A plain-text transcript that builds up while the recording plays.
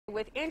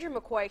With Andrea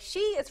McCoy. She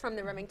is from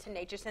the Remington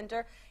Nature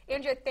Center.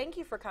 Andrea, thank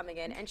you for coming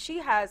in, and she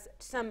has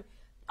some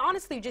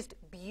honestly just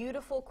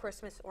beautiful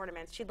Christmas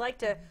ornaments she'd like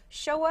to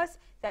show us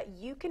that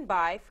you can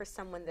buy for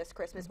someone this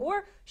Christmas,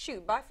 or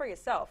shoot, buy for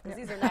yourself, because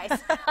these are nice.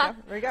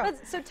 There you go.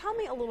 So tell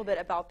me a little bit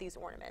about these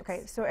ornaments.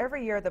 Okay, so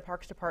every year at the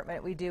Parks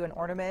Department we do an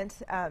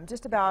ornament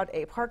just about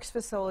a parks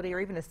facility or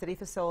even a city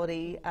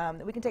facility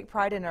that we can take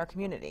pride in our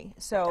community.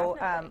 So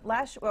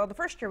the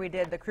first year we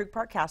did the Krug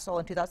Park Castle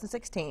in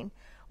 2016.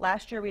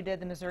 Last year we did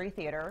the Missouri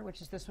Theater,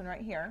 which is this one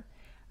right here.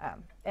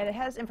 And it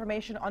has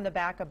information on the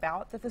back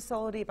about the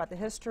facility, about the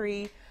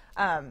history.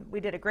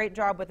 We did a great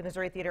job with the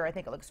Missouri Theater. I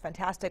think it looks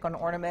fantastic on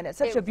ornament. It's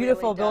such a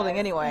beautiful building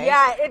anyway.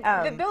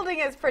 Yeah, the building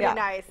is pretty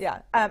nice. Yeah.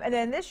 And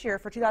then this year,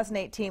 for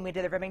 2018, we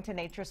did the Remington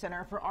Nature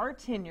Center for our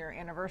 10-year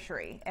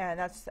anniversary. And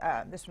that's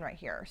this one right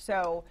here.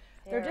 So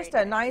they're just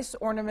a nice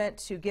ornament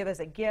to give as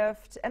a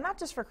gift, and not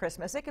just for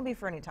Christmas. It can be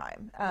for any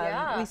time.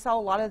 We sell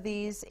a lot of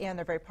these, and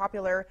they're very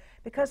popular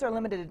because they're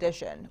limited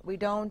edition. We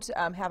don't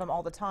have them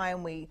all the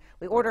time. We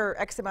order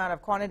X amount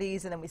of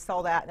quantities, and then we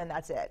sell that, and then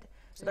that's it.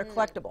 So they're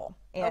collectible,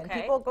 and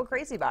people go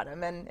crazy about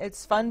them, and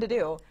it's fun to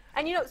do.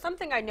 And you know,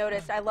 something I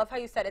noticed, I love how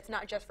you said it's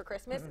not just for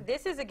Christmas.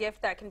 This is a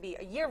gift that can be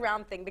a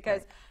year-round thing,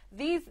 because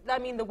these, I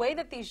mean, the way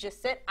that these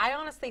just sit, I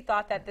honestly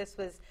thought that this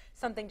was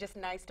something just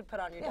nice to put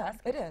on your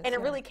desk. It is. And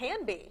it really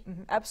can be.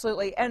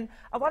 Absolutely. And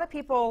a lot of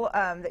people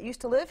that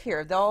used to live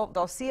here,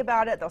 they'll see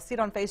about it, they'll see it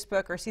on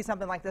Facebook or see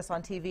something like this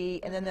on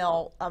TV, and then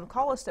they'll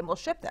call us and we'll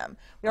ship them.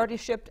 We already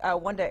shipped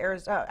one to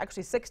Arizona,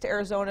 actually 6 to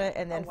Arizona,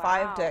 and then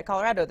 5 to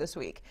Colorado this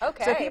week.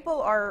 So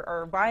people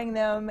are buying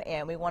them,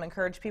 and we want to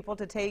encourage people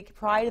to take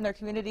pride in their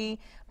community,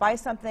 buy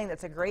something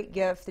that's a great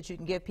gift that you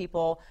can give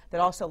people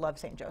that also love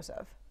St.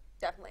 Joseph.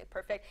 Definitely.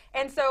 Perfect.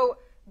 And so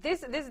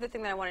this is the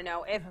thing that I want to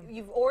know. If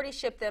you've already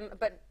shipped them,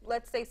 but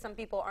let's say some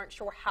people aren't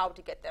sure how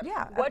to get them.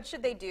 What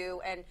should they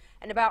do, and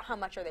about how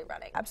much are they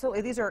running?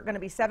 Absolutely. These are going to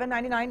be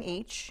 $7.99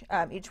 each.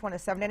 Each one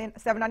is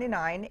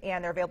 $7.99,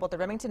 and they're available at the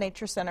Remington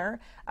Nature Center.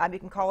 You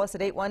can call us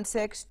at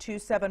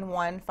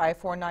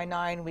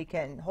 816-271-5499. We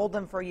can hold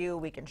them for you.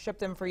 We can ship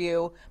them for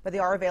you, but they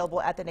are available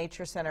at the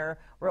Nature Center.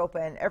 We're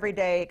open every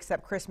day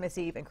except Christmas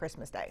Eve and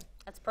Christmas Day.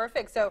 That's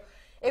perfect. So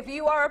if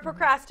you are a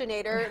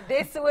procrastinator,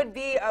 this would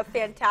be a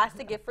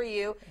fantastic gift for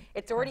you.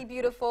 It's already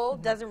beautiful,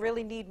 doesn't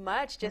really need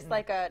much, just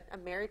like a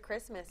Merry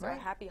Christmas or a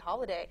Happy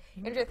Holiday.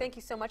 Andrea, thank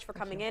you so much for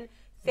coming in.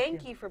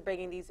 Thank you for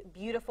bringing these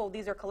beautiful,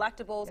 these are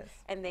collectibles,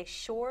 and they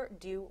sure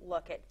do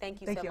look it.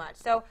 Thank you so much.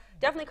 So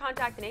definitely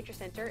contact the Nature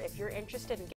Center if you're interested in